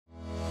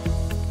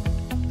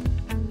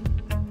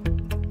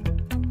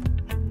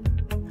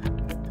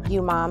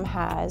UMOM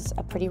has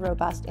a pretty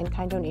robust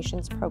in-kind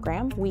donations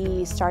program.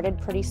 We started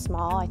pretty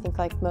small. I think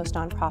like most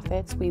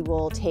nonprofits, we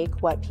will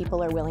take what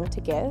people are willing to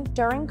give.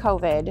 During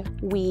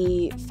COVID,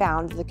 we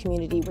found the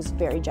community was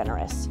very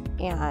generous,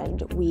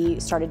 and we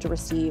started to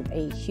receive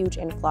a huge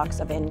influx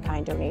of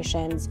in-kind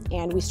donations,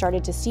 and we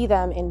started to see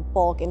them in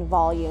bulk and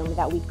volume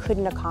that we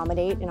couldn't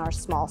accommodate in our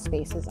small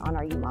spaces on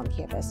our UMOM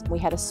campus. We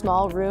had a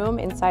small room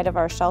inside of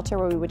our shelter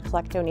where we would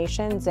collect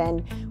donations,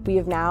 and we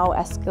have now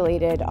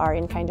escalated our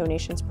in-kind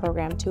donations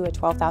program to a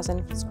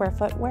 12,000 square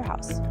foot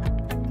warehouse.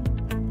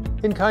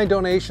 In-kind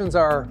donations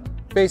are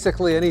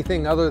basically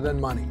anything other than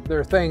money.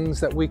 They're things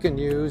that we can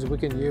use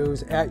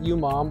at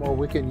UMOM, or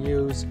we can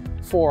use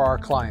for our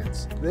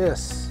clients.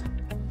 This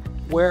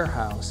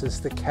warehouse is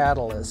the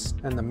catalyst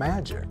and the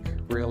magic,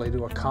 really,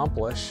 to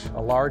accomplish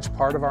a large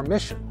part of our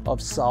mission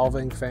of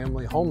solving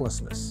family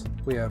homelessness.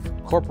 We have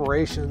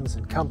corporations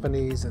and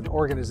companies and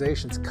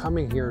organizations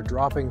coming here,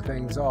 dropping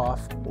things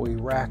off. We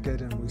rack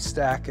it and we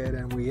stack it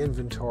and we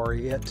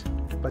inventory it,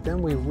 but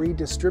then we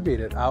redistribute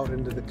it out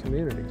into the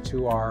community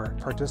to our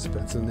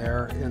participants in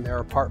their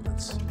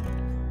apartments.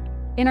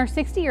 In our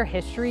 60-year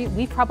history,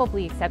 we've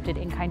probably accepted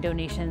in-kind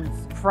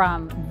donations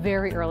from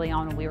very early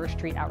on when we were a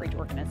street outreach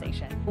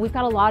organization. We've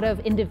got a lot of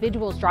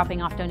individuals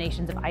dropping off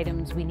donations of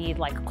items we need,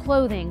 like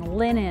clothing,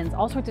 linens,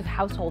 all sorts of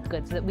household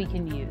goods that we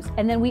can use.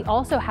 And then we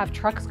also have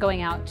trucks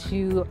going out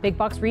to big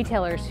box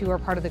retailers who are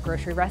part of the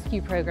Grocery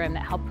Rescue Program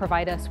that help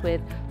provide us with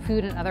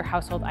food and other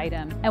household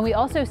items. And we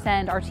also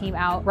send our team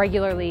out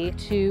regularly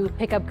to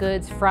pick up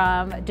goods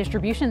from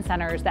distribution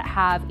centers that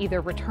have either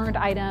returned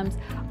items,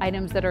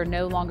 items that are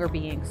no longer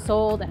being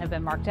sold and have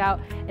been marked out,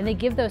 and they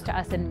give those to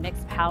us in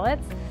mixed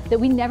pallets that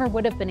we never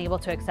would have been able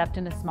to accept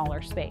in a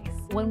smaller space.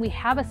 When we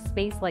have a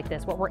space like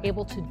this, what we're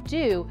able to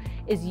do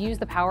is use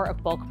the power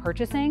of bulk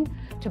purchasing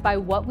to buy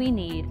what we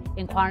need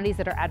in quantities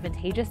that are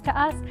advantageous to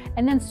us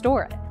and then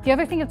store it. The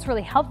other thing that's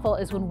really helpful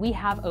is when we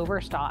have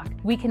overstock,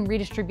 we can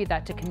redistribute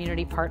that to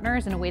community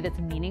partners in a way that's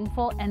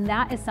meaningful, and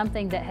that is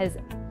something that has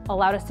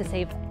allowed us to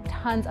save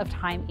tons of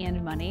time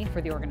and money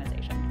for the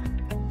organization.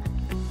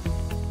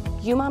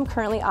 UMOM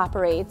currently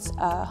operates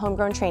a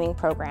homegrown training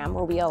program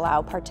where we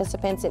allow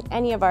participants in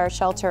any of our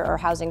shelter or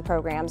housing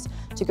programs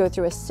to go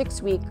through a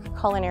 6-week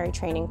culinary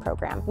training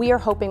program. We are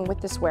hoping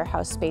with this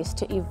warehouse space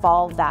to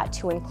evolve that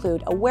to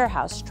include a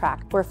warehouse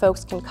track where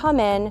folks can come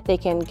in, they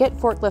can get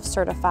forklift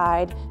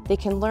certified, they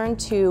can learn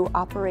to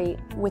operate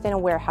within a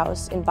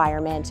warehouse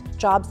environment,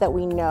 jobs that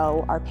we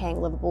know are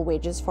paying livable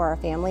wages for our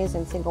families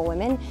and single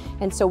women.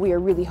 And so we are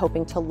really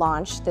hoping to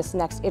launch this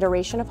next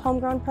iteration of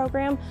homegrown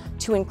program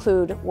to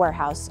include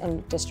warehouse and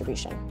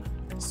distribution.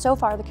 So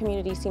far, the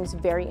community seems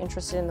very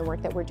interested in the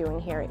work that we're doing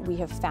here. We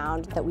have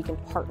found that we can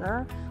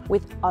partner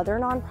with other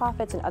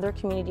nonprofits and other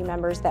community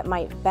members that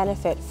might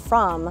benefit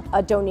from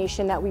a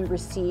donation that we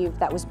received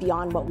that was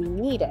beyond what we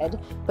needed,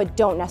 but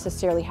don't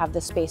necessarily have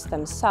the space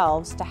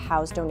themselves to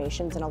house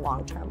donations in a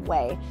long-term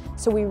way.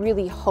 So we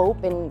really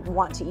hope and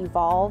want to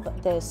evolve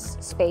this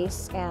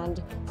space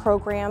and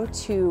program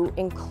to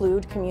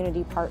include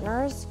community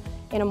partners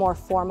in a more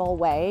formal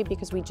way,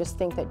 because we just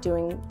think that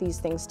doing these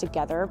things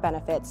together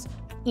benefits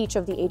each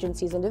of the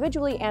agencies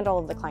individually and all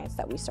of the clients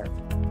that we serve.